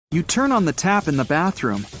You turn on the tap in the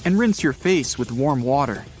bathroom and rinse your face with warm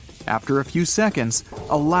water. After a few seconds,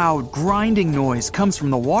 a loud grinding noise comes from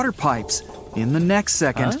the water pipes. In the next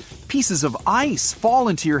second, pieces of ice fall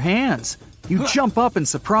into your hands. You jump up in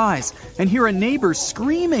surprise and hear a neighbor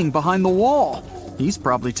screaming behind the wall. He's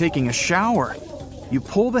probably taking a shower. You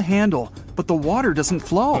pull the handle, but the water doesn't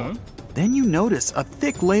flow. Then you notice a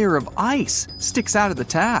thick layer of ice sticks out of the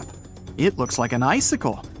tap. It looks like an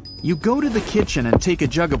icicle. You go to the kitchen and take a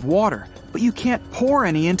jug of water, but you can't pour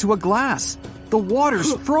any into a glass. The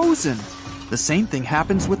water's frozen. The same thing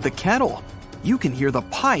happens with the kettle. You can hear the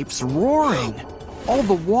pipes roaring. All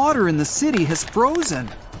the water in the city has frozen,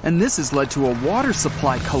 and this has led to a water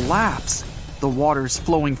supply collapse. The water's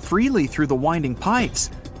flowing freely through the winding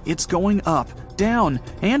pipes. It's going up, down,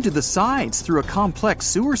 and to the sides through a complex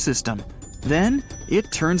sewer system. Then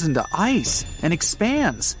it turns into ice and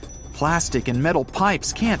expands. Plastic and metal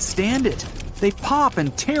pipes can't stand it. They pop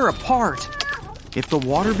and tear apart. If the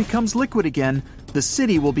water becomes liquid again, the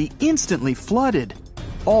city will be instantly flooded.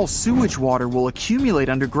 All sewage water will accumulate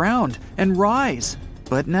underground and rise.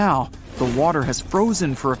 But now, the water has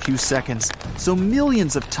frozen for a few seconds, so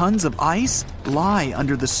millions of tons of ice lie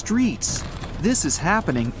under the streets. This is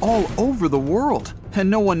happening all over the world, and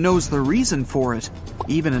no one knows the reason for it.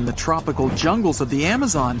 Even in the tropical jungles of the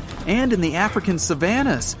Amazon and in the African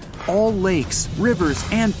savannas, all lakes, rivers,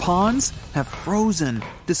 and ponds have frozen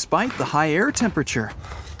despite the high air temperature.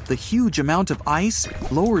 The huge amount of ice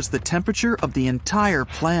lowers the temperature of the entire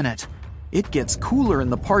planet. It gets cooler in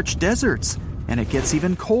the parched deserts, and it gets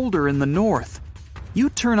even colder in the north. You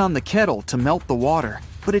turn on the kettle to melt the water,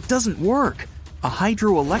 but it doesn't work. A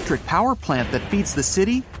hydroelectric power plant that feeds the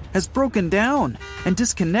city has broken down and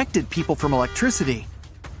disconnected people from electricity.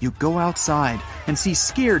 You go outside and see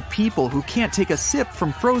scared people who can't take a sip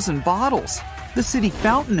from frozen bottles. The city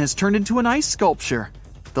fountain has turned into an ice sculpture.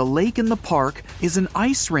 The lake in the park is an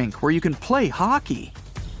ice rink where you can play hockey.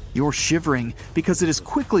 You're shivering because it has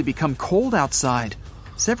quickly become cold outside.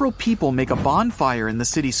 Several people make a bonfire in the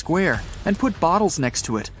city square and put bottles next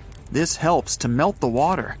to it. This helps to melt the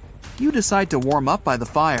water. You decide to warm up by the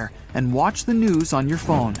fire and watch the news on your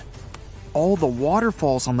phone. All the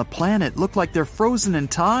waterfalls on the planet look like they're frozen in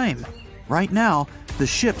time. Right now, the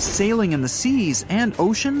ships sailing in the seas and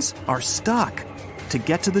oceans are stuck. To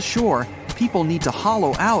get to the shore, people need to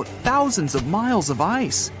hollow out thousands of miles of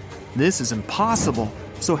ice. This is impossible,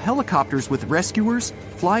 so helicopters with rescuers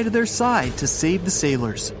fly to their side to save the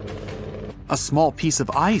sailors. A small piece of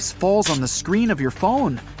ice falls on the screen of your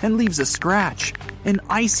phone and leaves a scratch. An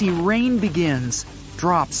icy rain begins.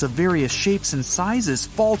 Drops of various shapes and sizes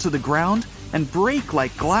fall to the ground and break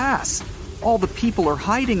like glass. All the people are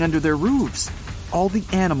hiding under their roofs. All the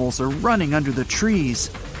animals are running under the trees.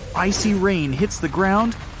 Icy rain hits the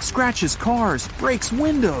ground, scratches cars, breaks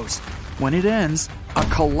windows. When it ends, a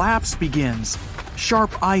collapse begins.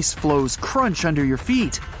 Sharp ice floes crunch under your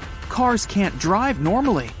feet. Cars can't drive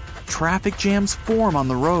normally. Traffic jams form on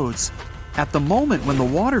the roads. At the moment when the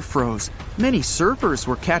water froze, many surfers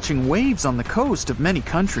were catching waves on the coast of many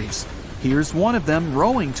countries. Here's one of them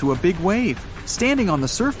rowing to a big wave, standing on the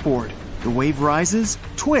surfboard. The wave rises,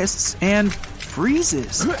 twists, and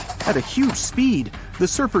freezes. At a huge speed, the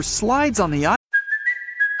surfer slides on the ice.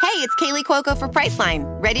 Hey, it's Kaylee Cuoco for Priceline.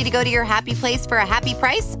 Ready to go to your happy place for a happy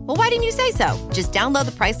price? Well, why didn't you say so? Just download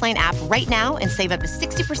the Priceline app right now and save up to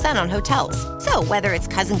 60% on hotels. So whether it's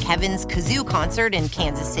Cousin Kevin's Kazoo Concert in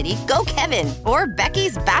Kansas City, go Kevin, or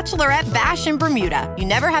Becky's Bachelorette Bash in Bermuda, you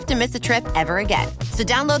never have to miss a trip ever again. So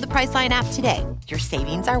download the Priceline app today. Your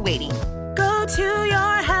savings are waiting. Go to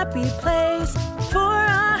your happy place for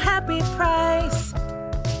a happy price.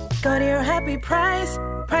 Go to your happy price,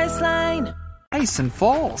 Priceline. Ice and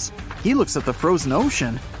falls. He looks at the frozen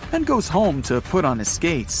ocean and goes home to put on his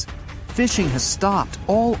skates. Fishing has stopped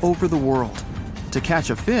all over the world. To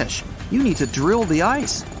catch a fish, you need to drill the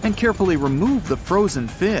ice and carefully remove the frozen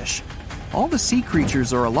fish. All the sea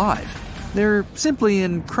creatures are alive. They're simply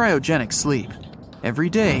in cryogenic sleep. Every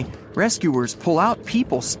day, rescuers pull out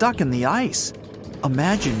people stuck in the ice.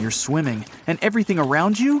 Imagine you're swimming and everything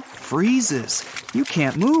around you freezes. You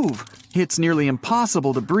can't move. It's nearly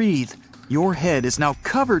impossible to breathe. Your head is now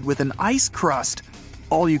covered with an ice crust.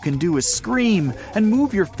 All you can do is scream and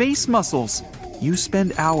move your face muscles. You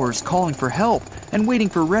spend hours calling for help and waiting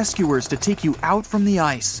for rescuers to take you out from the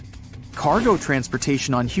ice. Cargo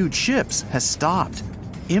transportation on huge ships has stopped.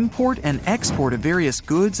 Import and export of various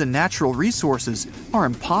goods and natural resources are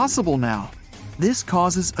impossible now. This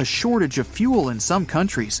causes a shortage of fuel in some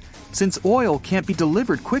countries, since oil can't be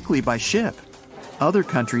delivered quickly by ship. Other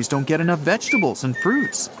countries don't get enough vegetables and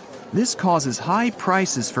fruits. This causes high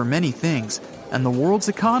prices for many things, and the world's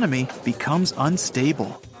economy becomes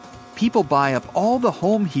unstable. People buy up all the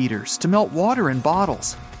home heaters to melt water in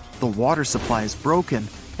bottles. The water supply is broken,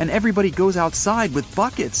 and everybody goes outside with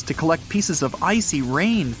buckets to collect pieces of icy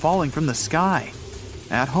rain falling from the sky.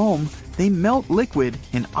 At home, they melt liquid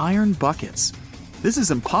in iron buckets. This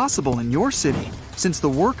is impossible in your city, since the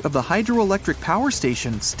work of the hydroelectric power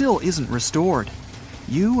station still isn't restored.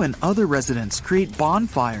 You and other residents create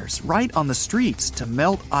bonfires right on the streets to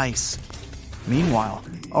melt ice. Meanwhile,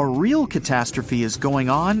 a real catastrophe is going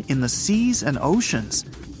on in the seas and oceans.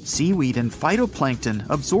 Seaweed and phytoplankton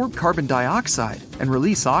absorb carbon dioxide and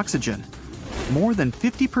release oxygen. More than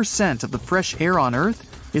 50% of the fresh air on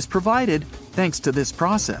Earth is provided thanks to this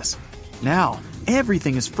process. Now,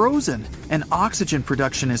 everything is frozen and oxygen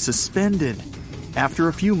production is suspended. After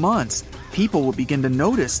a few months, people will begin to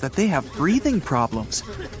notice that they have breathing problems.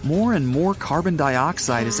 More and more carbon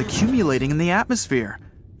dioxide is accumulating in the atmosphere.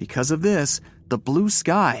 Because of this, the blue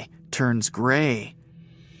sky turns gray.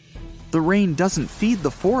 The rain doesn't feed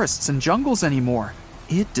the forests and jungles anymore.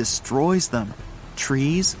 It destroys them.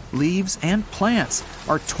 Trees, leaves, and plants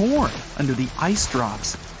are torn under the ice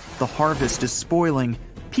drops. The harvest is spoiling.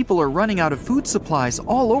 People are running out of food supplies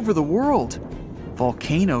all over the world.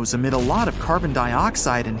 Volcanoes emit a lot of carbon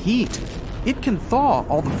dioxide and heat. It can thaw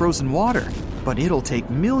all the frozen water, but it'll take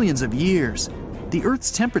millions of years. The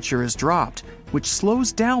Earth's temperature has dropped, which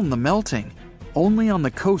slows down the melting. Only on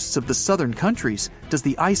the coasts of the southern countries does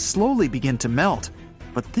the ice slowly begin to melt.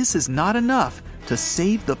 But this is not enough to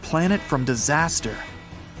save the planet from disaster.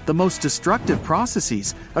 The most destructive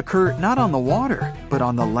processes occur not on the water, but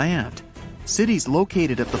on the land. Cities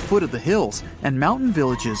located at the foot of the hills and mountain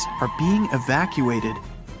villages are being evacuated.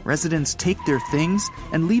 Residents take their things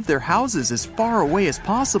and leave their houses as far away as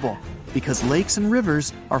possible because lakes and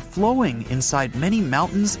rivers are flowing inside many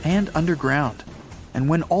mountains and underground. And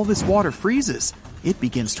when all this water freezes, it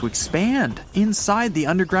begins to expand inside the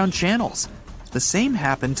underground channels. The same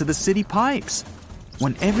happened to the city pipes.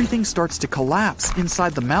 When everything starts to collapse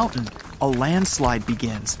inside the mountain, a landslide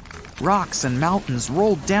begins. Rocks and mountains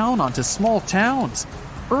roll down onto small towns.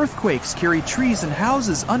 Earthquakes carry trees and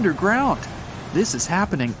houses underground. This is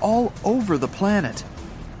happening all over the planet.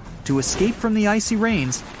 To escape from the icy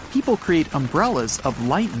rains, people create umbrellas of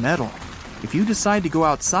light metal. If you decide to go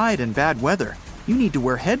outside in bad weather, you need to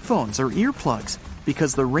wear headphones or earplugs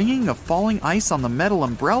because the ringing of falling ice on the metal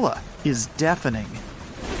umbrella is deafening.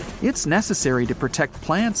 It's necessary to protect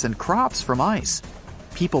plants and crops from ice.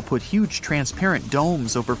 People put huge transparent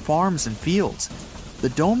domes over farms and fields. The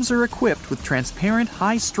domes are equipped with transparent,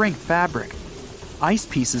 high-strength fabric. Ice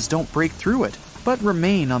pieces don't break through it, but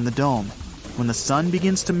remain on the dome. When the sun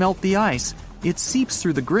begins to melt the ice, it seeps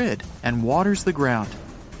through the grid and waters the ground.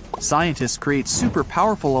 Scientists create super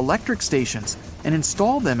powerful electric stations and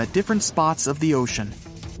install them at different spots of the ocean.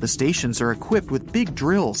 The stations are equipped with big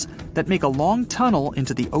drills that make a long tunnel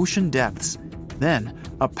into the ocean depths. Then,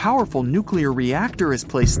 a powerful nuclear reactor is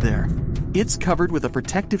placed there. It's covered with a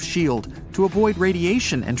protective shield to avoid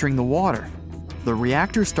radiation entering the water. The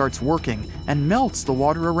reactor starts working and melts the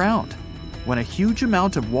water around. When a huge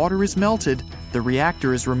amount of water is melted, the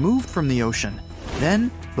reactor is removed from the ocean.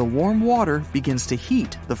 Then, the warm water begins to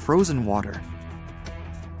heat the frozen water.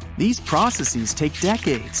 These processes take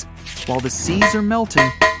decades. While the seas are melting,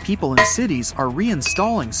 people in cities are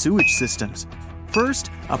reinstalling sewage systems.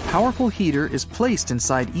 First, a powerful heater is placed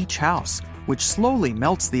inside each house, which slowly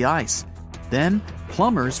melts the ice. Then,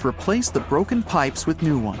 plumbers replace the broken pipes with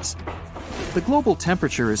new ones. The global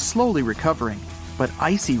temperature is slowly recovering, but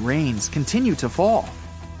icy rains continue to fall.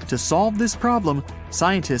 To solve this problem,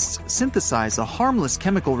 scientists synthesize a harmless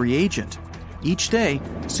chemical reagent. Each day,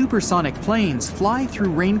 supersonic planes fly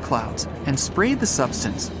through rain clouds and spray the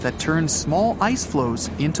substance that turns small ice floes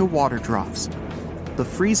into water drops. The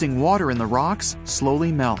freezing water in the rocks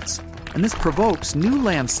slowly melts, and this provokes new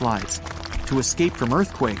landslides. To escape from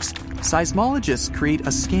earthquakes, seismologists create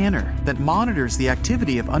a scanner that monitors the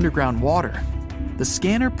activity of underground water. The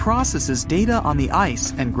scanner processes data on the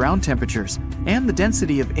ice and ground temperatures and the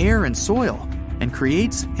density of air and soil and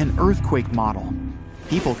creates an earthquake model.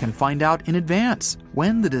 People can find out in advance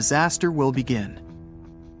when the disaster will begin.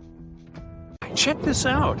 Check this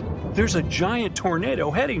out. There's a giant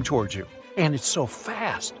tornado heading towards you, and it's so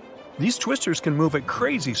fast. These twisters can move at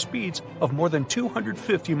crazy speeds of more than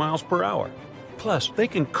 250 miles per hour. Plus, they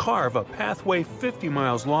can carve a pathway 50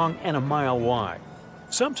 miles long and a mile wide.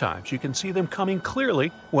 Sometimes you can see them coming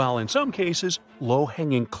clearly, while in some cases,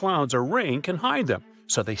 low-hanging clouds or rain can hide them,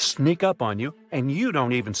 so they sneak up on you and you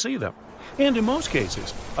don't even see them. And in most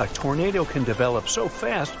cases, a tornado can develop so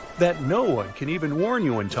fast that no one can even warn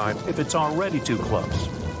you in time if it's already too close.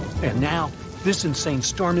 And now, This insane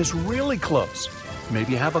storm is really close.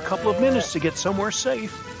 Maybe you have a couple of minutes to get somewhere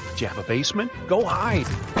safe. Do you have a basement? Go hide.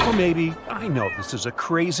 Or maybe, I know this is a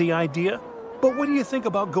crazy idea, but what do you think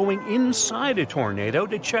about going inside a tornado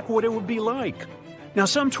to check what it would be like? Now,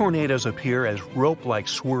 some tornadoes appear as rope-like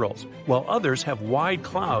swirls, while others have wide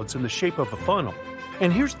clouds in the shape of a funnel.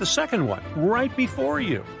 And here's the second one, right before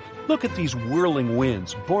you. Look at these whirling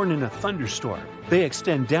winds born in a thunderstorm. They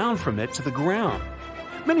extend down from it to the ground.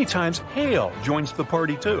 Many times, hail joins the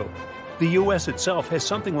party too. The U.S. itself has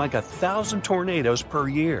something like 1,000 tornadoes per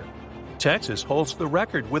year. Texas holds the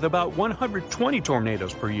record with about 120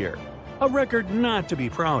 tornadoes per year, a record not to be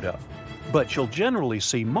proud of. But you'll generally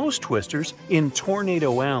see most twisters in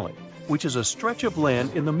Tornado Alley, which is a stretch of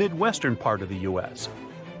land in the midwestern part of the U.S.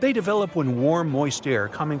 They develop when warm, moist air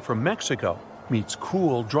coming from Mexico meets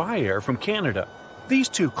cool, dry air from Canada. These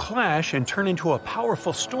two clash and turn into a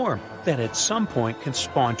powerful storm that at some point can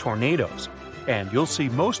spawn tornadoes. And you'll see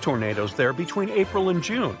most tornadoes there between April and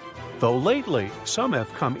June, though lately some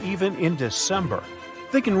have come even in December.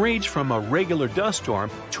 They can range from a regular dust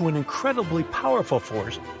storm to an incredibly powerful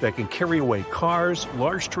force that can carry away cars,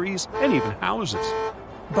 large trees, and even houses.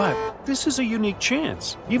 But this is a unique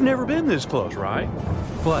chance. You've never been this close, right?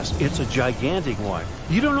 Plus, it's a gigantic one.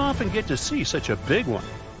 You don't often get to see such a big one.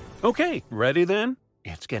 Okay, ready then?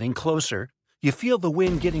 It's getting closer. You feel the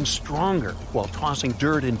wind getting stronger while tossing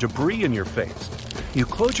dirt and debris in your face. You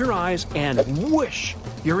close your eyes and whoosh!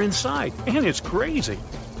 You're inside, and it's crazy.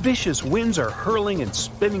 Vicious winds are hurling and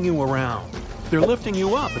spinning you around. They're lifting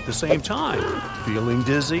you up at the same time. Feeling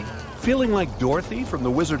dizzy? Feeling like Dorothy from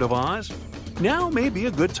The Wizard of Oz? Now may be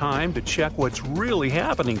a good time to check what's really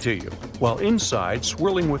happening to you, while inside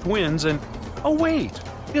swirling with winds and... Oh wait!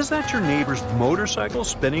 Is that your neighbor's motorcycle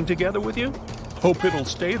spinning together with you? Hope it'll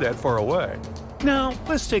stay that far away. Now,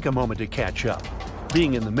 let's take a moment to catch up.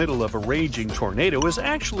 Being in the middle of a raging tornado is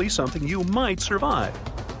actually something you might survive.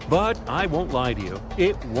 But I won't lie to you,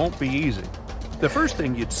 it won't be easy. The first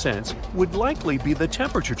thing you'd sense would likely be the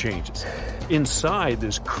temperature changes. Inside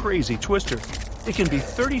this crazy twister, it can be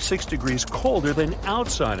 36 degrees colder than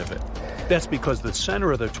outside of it. That's because the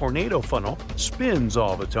center of the tornado funnel spins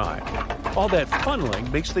all the time. All that funneling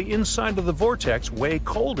makes the inside of the vortex way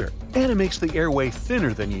colder, and it makes the air way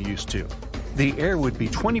thinner than you used to. The air would be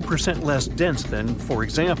 20% less dense than, for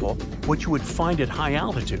example, what you would find at high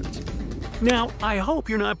altitudes. Now, I hope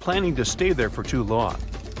you're not planning to stay there for too long.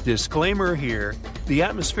 Disclaimer here, the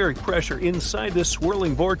atmospheric pressure inside this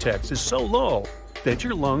swirling vortex is so low that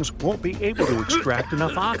your lungs won't be able to extract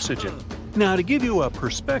enough oxygen. Now, to give you a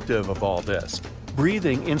perspective of all this,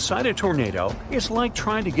 breathing inside a tornado is like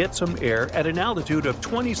trying to get some air at an altitude of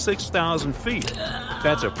 26,000 feet.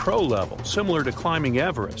 That's a pro level, similar to climbing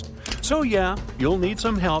Everest. So yeah, you'll need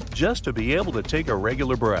some help just to be able to take a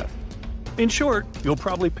regular breath. In short, you'll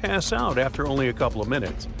probably pass out after only a couple of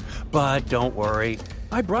minutes. But don't worry,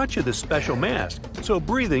 I brought you this special mask, so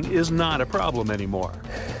breathing is not a problem anymore.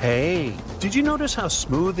 Hey, did you notice how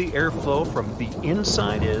smooth the airflow from the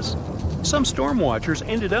inside is? Some storm watchers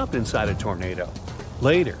ended up inside a tornado.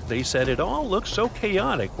 Later, they said it all looked so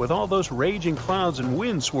chaotic with all those raging clouds and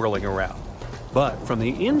winds swirling around. But from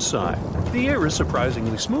the inside, the air is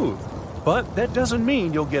surprisingly smooth. But that doesn't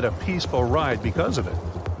mean you'll get a peaceful ride because of it.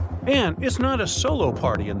 And it's not a solo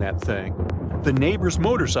party in that thing. The neighbor's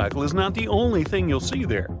motorcycle is not the only thing you'll see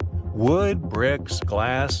there. Wood, bricks,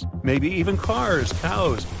 glass, maybe even cars,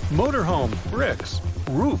 cows, motorhomes, bricks,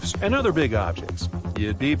 roofs, and other big objects.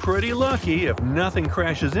 You'd be pretty lucky if nothing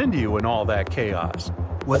crashes into you in all that chaos.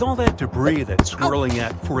 With all that debris that's swirling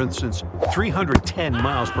at, for instance, 310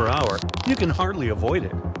 miles per hour, you can hardly avoid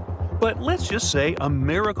it. But let's just say a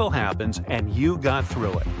miracle happens and you got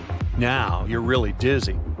through it. Now you're really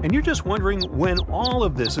dizzy, and you're just wondering when all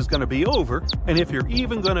of this is going to be over and if you're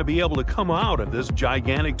even going to be able to come out of this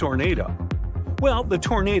gigantic tornado. Well, the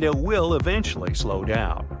tornado will eventually slow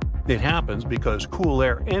down. It happens because cool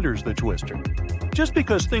air enters the twister. Just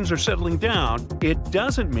because things are settling down, it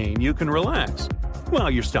doesn't mean you can relax. Well,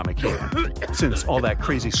 your stomach can, since all that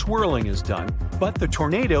crazy swirling is done, but the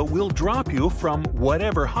tornado will drop you from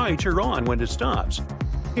whatever height you're on when it stops.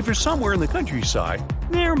 If you're somewhere in the countryside,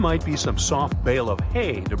 there might be some soft bale of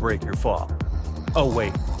hay to break your fall. Oh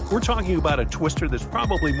wait, we're talking about a twister that's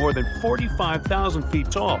probably more than 45,000 feet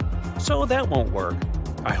tall, so that won't work.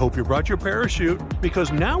 I hope you brought your parachute,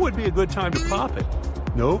 because now would be a good time to pop it.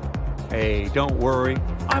 Nope. Hey, don't worry.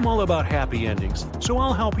 I'm all about happy endings, so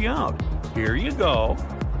I'll help you out. Here you go.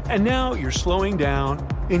 And now you're slowing down,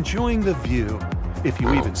 enjoying the view, if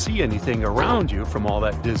you even see anything around you from all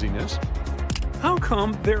that dizziness. How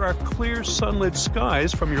come there are clear sunlit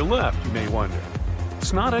skies from your left, you may wonder?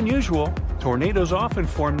 It's not unusual. Tornadoes often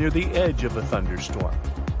form near the edge of a thunderstorm.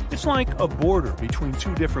 It's like a border between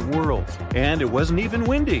two different worlds, and it wasn't even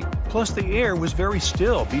windy. Plus, the air was very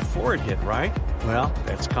still before it hit, right? Well,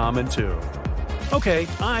 that's common too. Okay,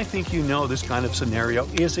 I think you know this kind of scenario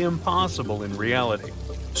is impossible in reality.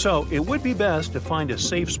 So, it would be best to find a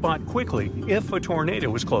safe spot quickly if a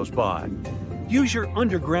tornado is close by. Use your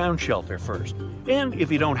underground shelter first, and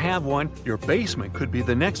if you don't have one, your basement could be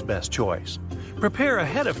the next best choice. Prepare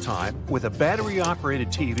ahead of time with a battery-operated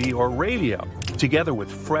TV or radio, together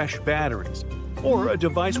with fresh batteries, or a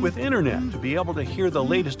device with internet to be able to hear the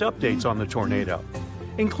latest updates on the tornado.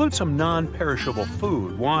 Include some non-perishable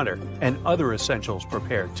food, water, and other essentials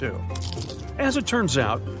prepared too. As it turns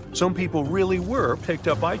out, some people really were picked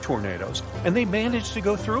up by tornadoes, and they managed to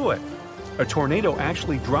go through it. A tornado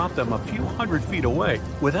actually dropped them a few hundred feet away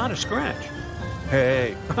without a scratch.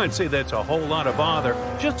 Hey, I'd say that's a whole lot of bother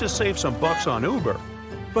just to save some bucks on Uber.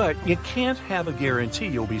 But you can't have a guarantee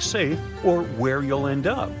you'll be safe or where you'll end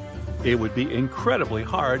up. It would be incredibly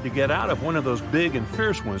hard to get out of one of those big and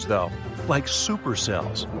fierce ones, though, like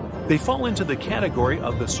supercells. They fall into the category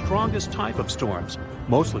of the strongest type of storms,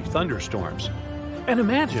 mostly thunderstorms. And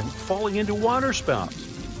imagine falling into waterspouts.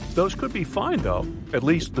 Those could be fine, though, at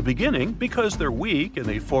least the beginning, because they're weak and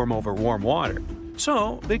they form over warm water.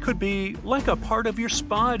 So they could be like a part of your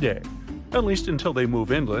spa day, at least until they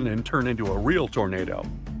move inland and turn into a real tornado.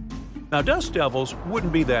 Now, dust devils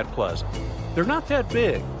wouldn't be that pleasant. They're not that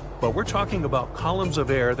big, but we're talking about columns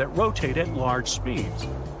of air that rotate at large speeds.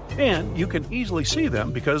 And you can easily see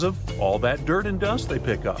them because of all that dirt and dust they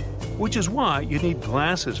pick up, which is why you need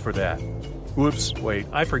glasses for that. Whoops, wait,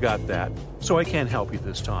 I forgot that, so I can't help you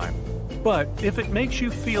this time. But if it makes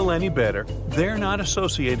you feel any better, they're not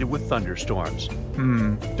associated with thunderstorms.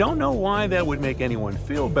 Don't know why that would make anyone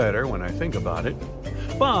feel better when I think about it.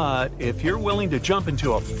 But if you're willing to jump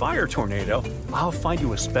into a fire tornado, I'll find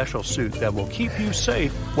you a special suit that will keep you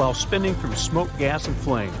safe while spinning through smoke, gas, and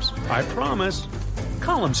flames. I promise.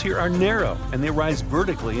 Columns here are narrow and they rise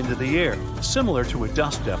vertically into the air, similar to a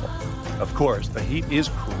dust devil. Of course, the heat is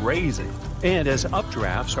crazy. And as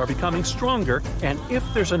updrafts are becoming stronger, and if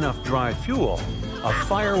there's enough dry fuel, a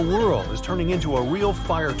fire whirl is turning into a real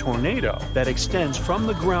fire tornado that extends from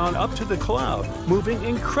the ground up to the cloud, moving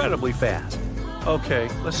incredibly fast. Okay,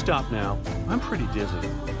 let's stop now. I'm pretty dizzy.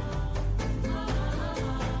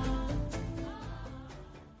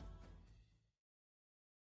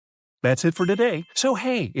 That's it for today. So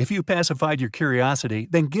hey, if you pacified your curiosity,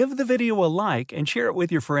 then give the video a like and share it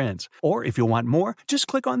with your friends. Or if you want more, just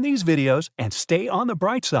click on these videos and stay on the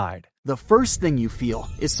bright side. The first thing you feel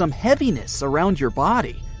is some heaviness around your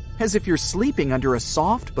body, as if you're sleeping under a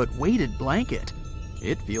soft but weighted blanket.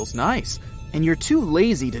 It feels nice, and you're too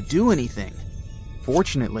lazy to do anything.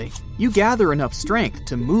 Fortunately, you gather enough strength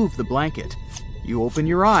to move the blanket. You open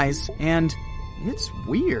your eyes, and it's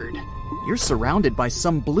weird. You're surrounded by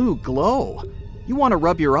some blue glow. You want to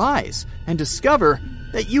rub your eyes and discover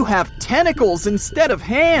that you have tentacles instead of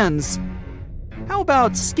hands. How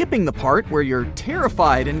about skipping the part where you're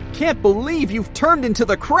terrified and can't believe you've turned into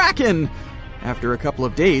the Kraken? After a couple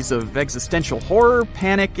of days of existential horror,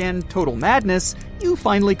 panic, and total madness, you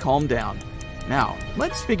finally calm down. Now,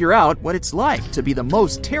 let's figure out what it's like to be the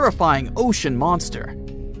most terrifying ocean monster.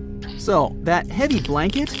 So, that heavy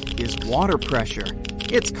blanket is water pressure.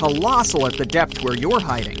 It's colossal at the depth where you're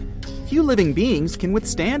hiding. Few living beings can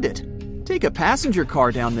withstand it. Take a passenger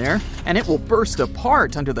car down there, and it will burst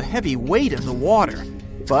apart under the heavy weight of the water.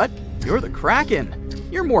 But you're the Kraken.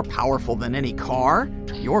 You're more powerful than any car.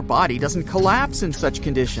 Your body doesn't collapse in such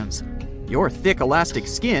conditions. Your thick elastic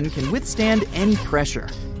skin can withstand any pressure,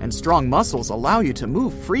 and strong muscles allow you to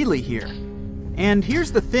move freely here. And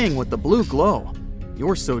here's the thing with the blue glow.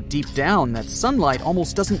 You're so deep down that sunlight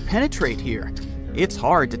almost doesn't penetrate here. It's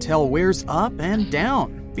hard to tell where's up and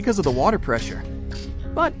down because of the water pressure.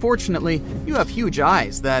 But fortunately, you have huge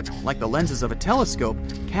eyes that, like the lenses of a telescope,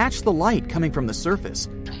 catch the light coming from the surface.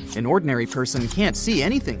 An ordinary person can't see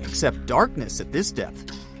anything except darkness at this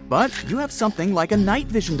depth. But you have something like a night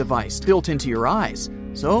vision device built into your eyes,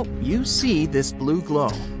 so you see this blue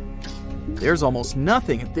glow. There's almost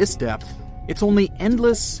nothing at this depth. It's only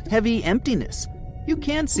endless, heavy emptiness. You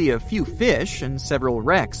can see a few fish and several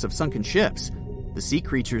wrecks of sunken ships. The sea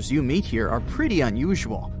creatures you meet here are pretty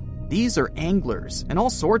unusual. These are anglers and all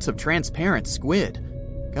sorts of transparent squid.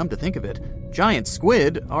 Come to think of it, giant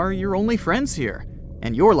squid are your only friends here,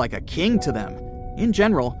 and you're like a king to them. In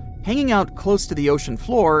general, hanging out close to the ocean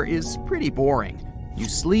floor is pretty boring. You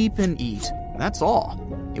sleep and eat, that's all.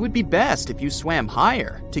 It would be best if you swam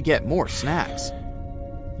higher to get more snacks.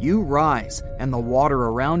 You rise, and the water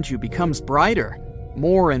around you becomes brighter.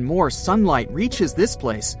 More and more sunlight reaches this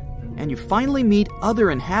place, and you finally meet other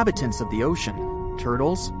inhabitants of the ocean.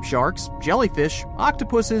 Turtles, sharks, jellyfish,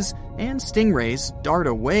 octopuses, and stingrays dart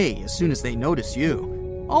away as soon as they notice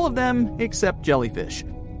you. All of them except jellyfish.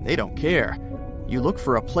 They don't care. You look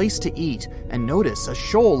for a place to eat and notice a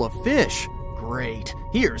shoal of fish. Great,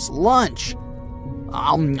 here's lunch.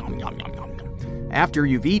 After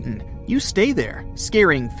you've eaten, you stay there,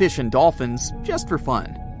 scaring fish and dolphins just for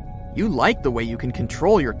fun. You like the way you can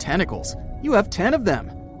control your tentacles. You have 10 of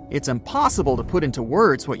them. It's impossible to put into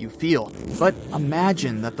words what you feel, but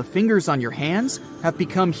imagine that the fingers on your hands have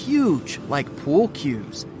become huge, like pool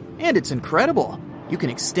cues. And it's incredible. You can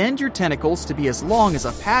extend your tentacles to be as long as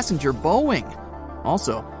a passenger Boeing.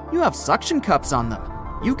 Also, you have suction cups on them.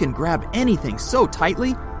 You can grab anything so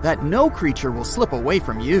tightly that no creature will slip away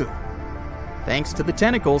from you. Thanks to the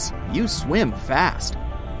tentacles, you swim fast.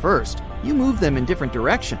 First, you move them in different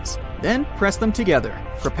directions, then press them together,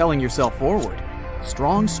 propelling yourself forward.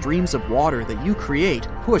 Strong streams of water that you create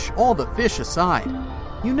push all the fish aside.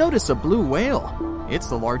 You notice a blue whale. It's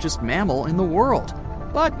the largest mammal in the world.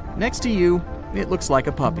 But next to you, it looks like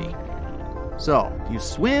a puppy. So, you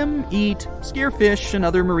swim, eat, scare fish and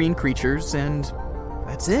other marine creatures, and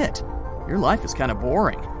that's it. Your life is kind of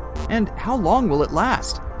boring. And how long will it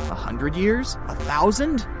last? 100 years?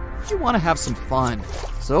 1,000? You want to have some fun.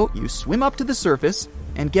 So you swim up to the surface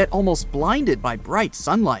and get almost blinded by bright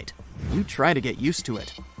sunlight. You try to get used to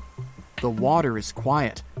it. The water is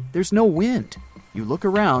quiet. There's no wind. You look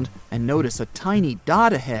around and notice a tiny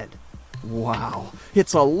dot ahead. Wow,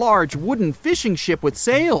 it's a large wooden fishing ship with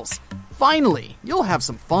sails. Finally, you'll have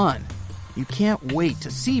some fun. You can't wait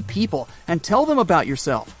to see people and tell them about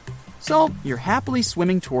yourself. So you're happily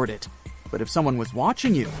swimming toward it. But if someone was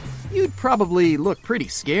watching you, you'd probably look pretty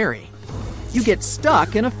scary. You get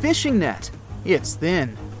stuck in a fishing net. It's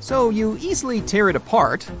thin, so you easily tear it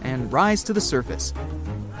apart and rise to the surface.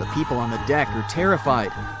 The people on the deck are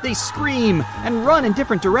terrified. They scream and run in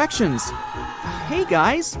different directions. Hey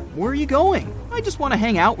guys, where are you going? I just want to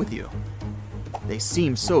hang out with you. They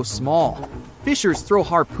seem so small. Fishers throw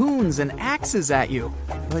harpoons and axes at you,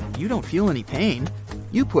 but you don't feel any pain.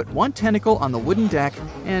 You put one tentacle on the wooden deck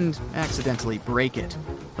and accidentally break it.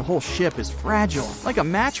 The whole ship is fragile, like a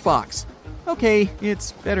matchbox. Okay,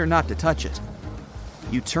 it's better not to touch it.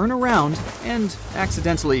 You turn around and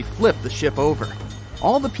accidentally flip the ship over.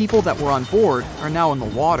 All the people that were on board are now in the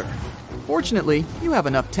water. Fortunately, you have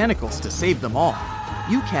enough tentacles to save them all.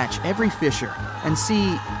 You catch every fisher and see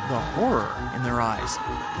the horror in their eyes.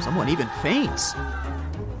 Someone even faints.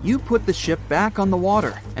 You put the ship back on the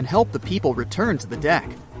water and help the people return to the deck.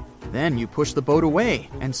 Then you push the boat away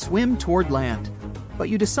and swim toward land. But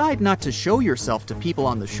you decide not to show yourself to people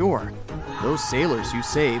on the shore. Those sailors you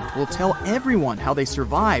saved will tell everyone how they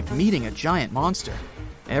survived meeting a giant monster.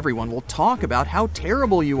 Everyone will talk about how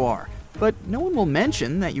terrible you are, but no one will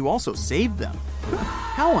mention that you also saved them.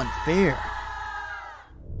 How unfair.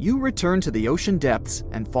 You return to the ocean depths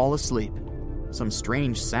and fall asleep. Some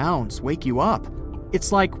strange sounds wake you up.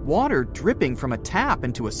 It's like water dripping from a tap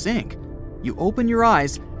into a sink. You open your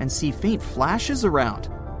eyes and see faint flashes around.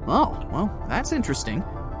 Oh, well, that's interesting.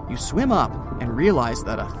 You swim up and realize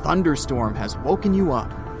that a thunderstorm has woken you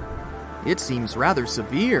up. It seems rather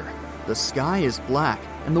severe. The sky is black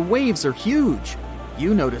and the waves are huge.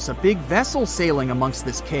 You notice a big vessel sailing amongst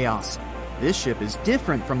this chaos. This ship is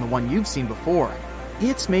different from the one you've seen before.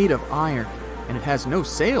 It's made of iron, and it has no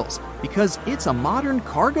sails because it's a modern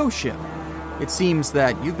cargo ship. It seems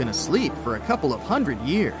that you've been asleep for a couple of 100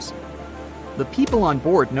 years. The people on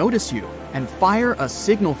board notice you and fire a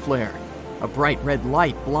signal flare. A bright red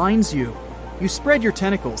light blinds you. You spread your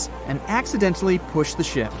tentacles and accidentally push the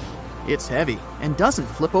ship. It's heavy and doesn't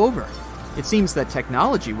flip over. It seems that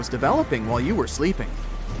technology was developing while you were sleeping.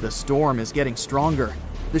 The storm is getting stronger.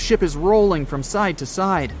 The ship is rolling from side to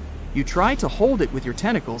side. You try to hold it with your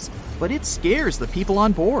tentacles, but it scares the people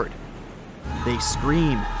on board. They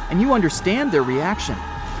scream, and you understand their reaction.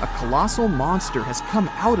 A colossal monster has come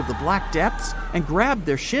out of the black depths and grabbed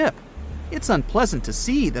their ship. It's unpleasant to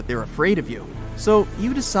see that they're afraid of you, so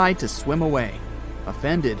you decide to swim away.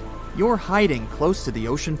 Offended, you're hiding close to the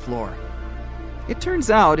ocean floor. It turns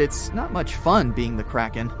out it's not much fun being the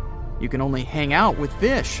Kraken. You can only hang out with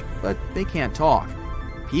fish, but they can't talk.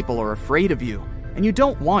 People are afraid of you, and you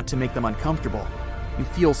don't want to make them uncomfortable. You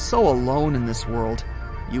feel so alone in this world.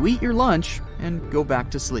 You eat your lunch and go back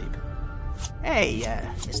to sleep. Hey,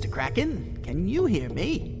 Mr. Kraken, can you hear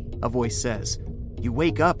me? A voice says. You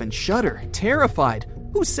wake up and shudder, terrified.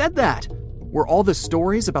 Who said that? Were all the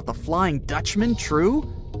stories about the Flying Dutchman true?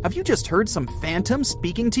 Have you just heard some phantom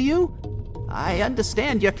speaking to you? I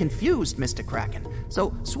understand you're confused, Mr. Kraken,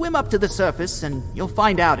 so swim up to the surface and you'll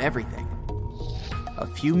find out everything. A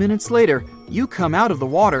few minutes later, you come out of the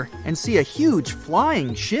water and see a huge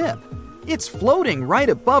flying ship. It's floating right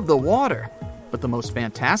above the water. But the most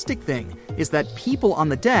fantastic thing is that people on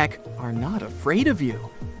the deck are not afraid of you.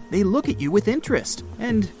 They look at you with interest,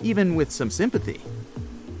 and even with some sympathy.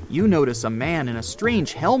 You notice a man in a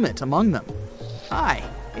strange helmet among them. Hi,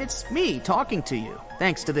 it's me talking to you,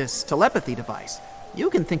 thanks to this telepathy device. You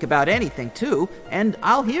can think about anything too, and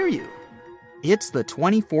I'll hear you. It's the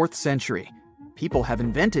 24th century. People have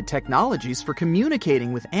invented technologies for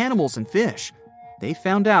communicating with animals and fish. They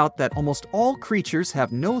found out that almost all creatures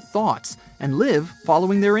have no thoughts and live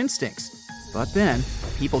following their instincts. But then,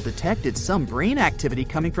 people detected some brain activity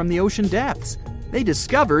coming from the ocean depths. They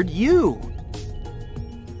discovered you.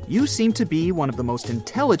 You seem to be one of the most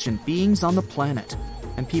intelligent beings on the planet,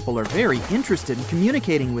 and people are very interested in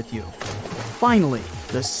communicating with you. Finally,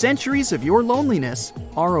 the centuries of your loneliness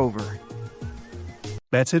are over.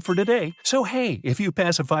 That's it for today. So hey, if you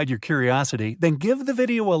pacified your curiosity, then give the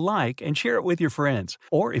video a like and share it with your friends.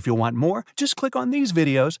 Or if you want more, just click on these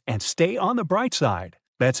videos and stay on the bright side.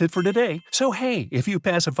 That's it for today. So hey, if you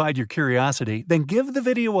pacified your curiosity, then give the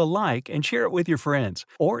video a like and share it with your friends.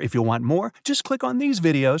 Or if you want more, just click on these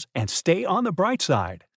videos and stay on the bright side.